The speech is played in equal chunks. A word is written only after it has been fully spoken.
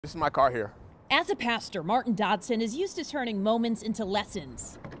This is my car here. As a pastor, Martin Dodson is used to turning moments into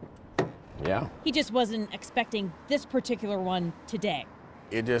lessons. Yeah. He just wasn't expecting this particular one today.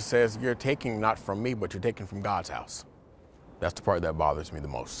 It just says you're taking not from me, but you're taking from God's house. That's the part that bothers me the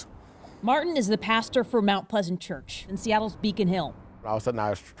most. Martin is the pastor for Mount Pleasant Church in Seattle's Beacon Hill. All of a sudden,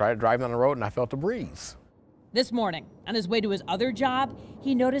 I started driving on the road and I felt a breeze. This morning, on his way to his other job,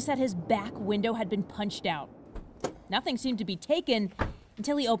 he noticed that his back window had been punched out. Nothing seemed to be taken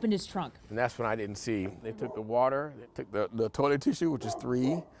until he opened his trunk. And that's when I didn't see. They took the water, they took the toilet tissue, which is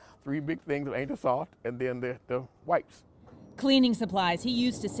three big things of angel salt, and then the wipes. Cleaning supplies he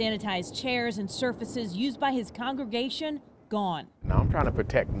used to sanitize chairs and surfaces used by his congregation, gone. Now I'm trying to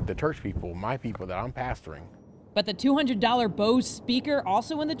protect the church people, my people that I'm pastoring. But the $200 Bose speaker,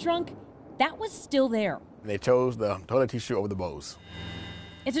 also in the trunk, that was still there. They chose the toilet tissue over the Bose.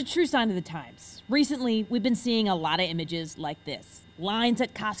 It's a true sign of the times. Recently, we've been seeing a lot of images like this. Lines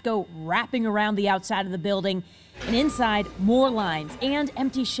at Costco wrapping around the outside of the building, and inside, more lines and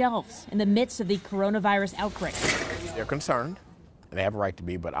empty shelves in the midst of the coronavirus outbreak. They're concerned, and they have a right to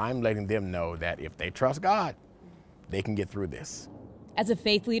be, but I'm letting them know that if they trust God, they can get through this. As a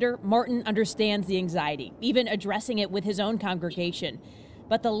faith leader, Martin understands the anxiety, even addressing it with his own congregation.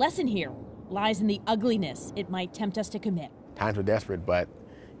 But the lesson here lies in the ugliness it might tempt us to commit. Times are desperate, but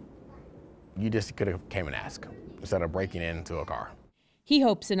you just could have came and asked instead of breaking into a car. He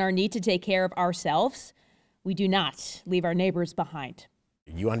hopes in our need to take care of ourselves, we do not leave our neighbors behind.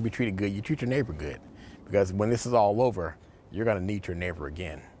 You want to be treated good, you treat your neighbor good. Because when this is all over, you're going to need your neighbor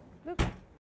again.